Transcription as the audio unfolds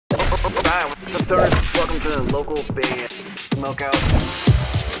Hi, what's up, stoners? Welcome to the local band Smokeout.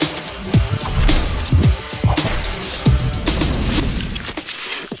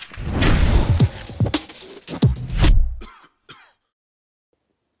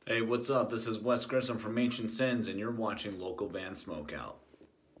 Hey, what's up? This is Wes Grissom from Ancient Sins, and you're watching local band Smokeout.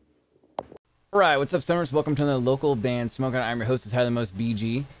 Alright, what's up, stoners? Welcome to the local band Smokeout. I'm your host, is Tyler the Most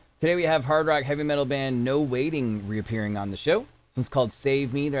BG. Today we have hard rock heavy metal band No Waiting reappearing on the show. This one's called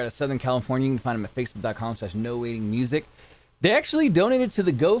Save Me. They're out of Southern California. You can find them at facebook.com/NoWaitingMusic. They actually donated to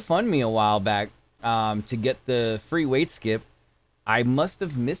the GoFundMe a while back to get the free weight skip. I must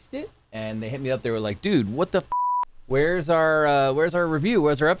have missed it, and they hit me up. They were like, dude, what the f***? Where's our review?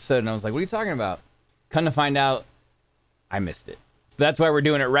 Where's our episode? And I was like, what are you talking about? Come to find out, I missed it. So that's why we're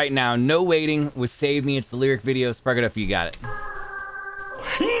doing it right now. No Waiting with Save Me. It's the lyric video. Spark it up if you got it.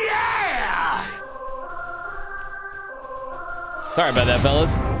 Yeah! Sorry about that,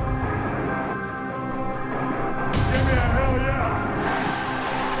 fellas. Give me a hell yeah!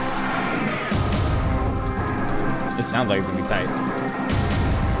 This sounds like it's gonna be tight.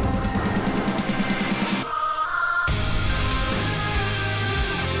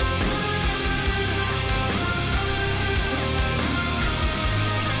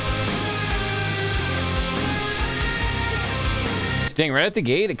 Dang, right at the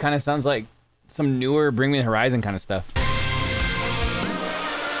gate, it kind of sounds like some newer Bring Me the Horizon kind of stuff. I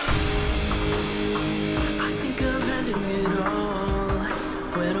think of ending it all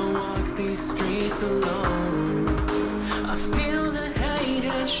when I walk these streets alone. I feel the hate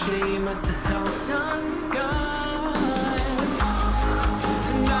and shame at the house of God.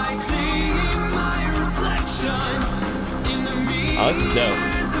 And I see my reflections in the mirror. Oh, this is dope.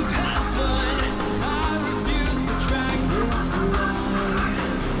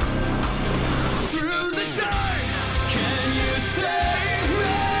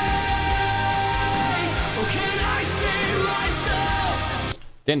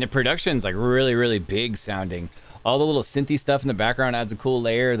 Then the production's like really, really big sounding. All the little synthy stuff in the background adds a cool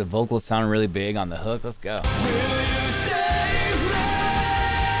layer. The vocals sound really big on the hook. Let's go.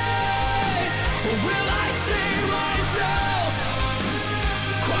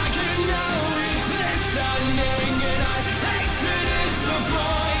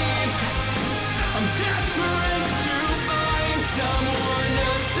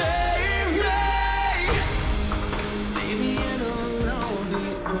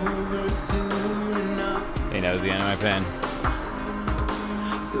 That was the end of my pen.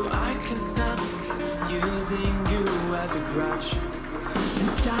 So I can stop using you as a crutch and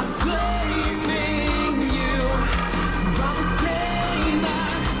stop blaming you for all this pain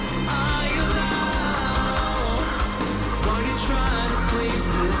that I allow. While you try to sleep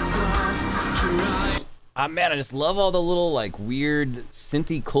this off, try. Ah, man, I just love all the little like weird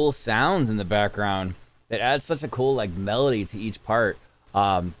synthy cool sounds in the background that adds such a cool like melody to each part.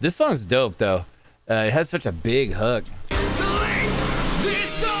 This song's dope though. It has such a big hook.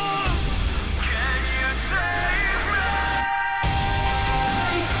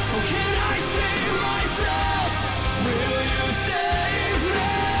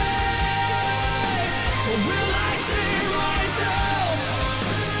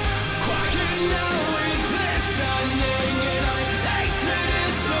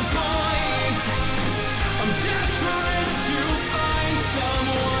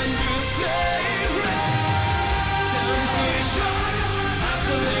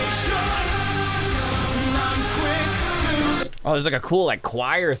 Oh, there's like a cool like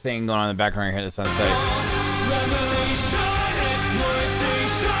choir thing going on in the background right here. That sounds sick.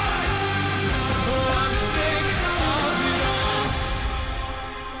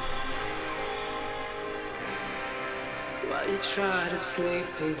 While you try to sleep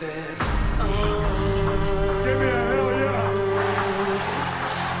through this, Give me a hell yeah!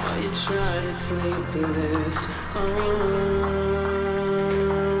 while you try to sleep through this,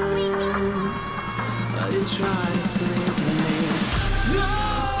 while you try to sleep through this.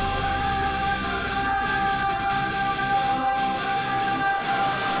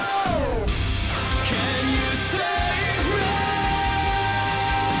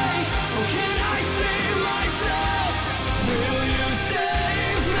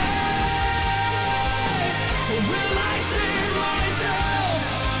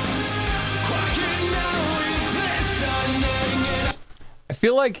 I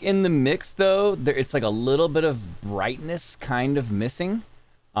feel like in the mix though, it's like a little bit of brightness kind of missing.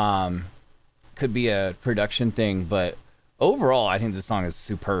 Could be a production thing, but overall, I think this song is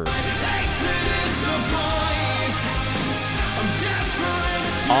superb.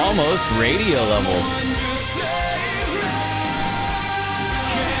 Almost radio level.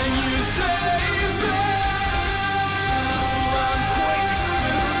 Can you say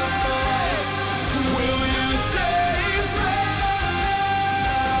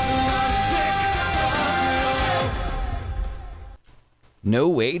No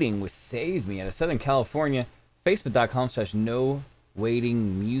Waiting with Save Me out of Southern California.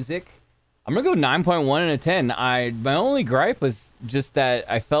 Facebook.com/NoWaitingMusic. I'm gonna go 9.1 out of 10. My only gripe was just that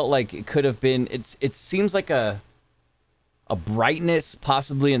I felt like it could have been. It seems like a brightness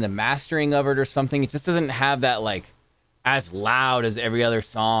possibly in the mastering of it or something. It just doesn't have that like as loud as every other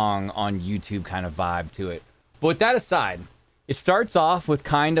song on YouTube kind of vibe to it. But with that aside, it starts off with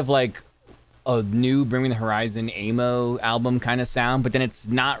kind of like a new Bring Me the Horizon emo album kind of sound, but then it's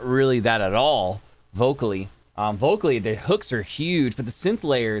not really that at all vocally. Vocally, the hooks are huge, but the synth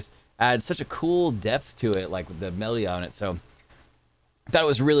layers add such a cool depth to it, like with the melody on it. So I thought it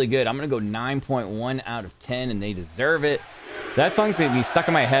was really good. I'm gonna go 9.1 out of 10, and they deserve it. That song's gonna be stuck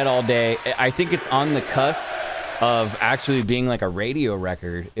in my head all day. I think it's on the cusp of actually being like a radio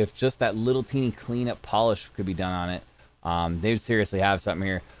record if just that little teeny cleanup polish could be done on it. They seriously have something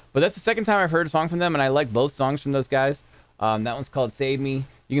here. But that's the second time I've heard a song from them, and I like both songs from those guys. That one's called Save Me.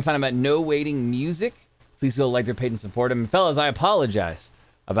 You can find them at No Waiting Music. Please go like their page and support them. And fellas, I apologize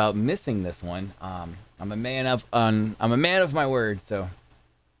about missing this one. I'm a man of my word, so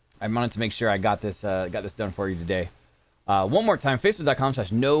I wanted to make sure I got this done for you today. One more time,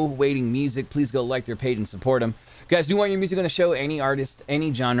 Facebook.com/NoWaitingMusic. Please go like their page and support them. Guys, do you want your music on the show? Any artist,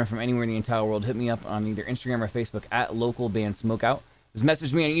 any genre from anywhere in the entire world, hit me up on either Instagram or Facebook at Local Band Smokeout. Just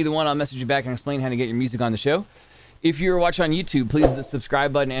message me on either one. I'll message you back and explain how to get your music on the show. If you're watching on YouTube, please hit the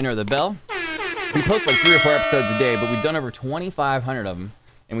subscribe button and enter the bell. We post like 3 or 4 episodes a day, but we've done over 2,500 of them,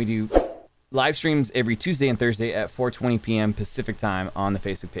 and we do live streams every Tuesday and Thursday at 4:20 p.m. Pacific time on the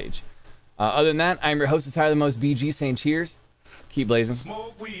Facebook page. Other than that, I'm your host, Tyler the Most BG, saying cheers, keep blazing,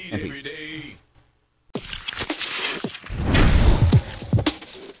 Smoke weed and every peace. day.